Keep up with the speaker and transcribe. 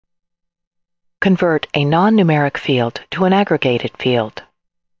convert a non-numeric field to an aggregated field.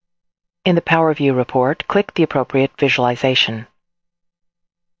 In the Power View report, click the appropriate visualization.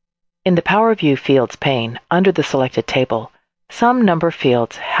 In the Power View Fields pane, under the selected table, some number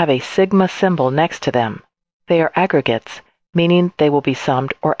fields have a sigma symbol next to them. They are aggregates, meaning they will be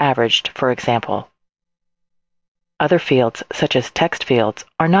summed or averaged, for example. Other fields, such as text fields,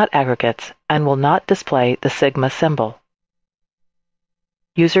 are not aggregates and will not display the sigma symbol.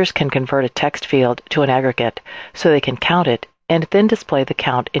 Users can convert a text field to an aggregate so they can count it and then display the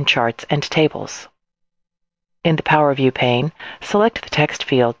count in charts and tables. In the Power View pane, select the text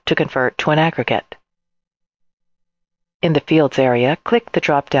field to convert to an aggregate. In the Fields area, click the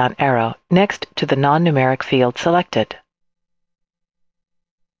drop-down arrow next to the non-numeric field selected.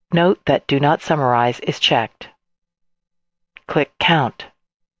 Note that Do Not Summarize is checked. Click Count.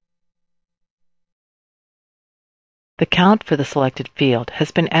 The count for the selected field has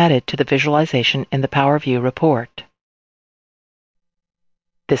been added to the visualization in the Power View report.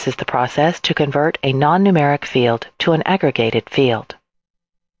 This is the process to convert a non-numeric field to an aggregated field.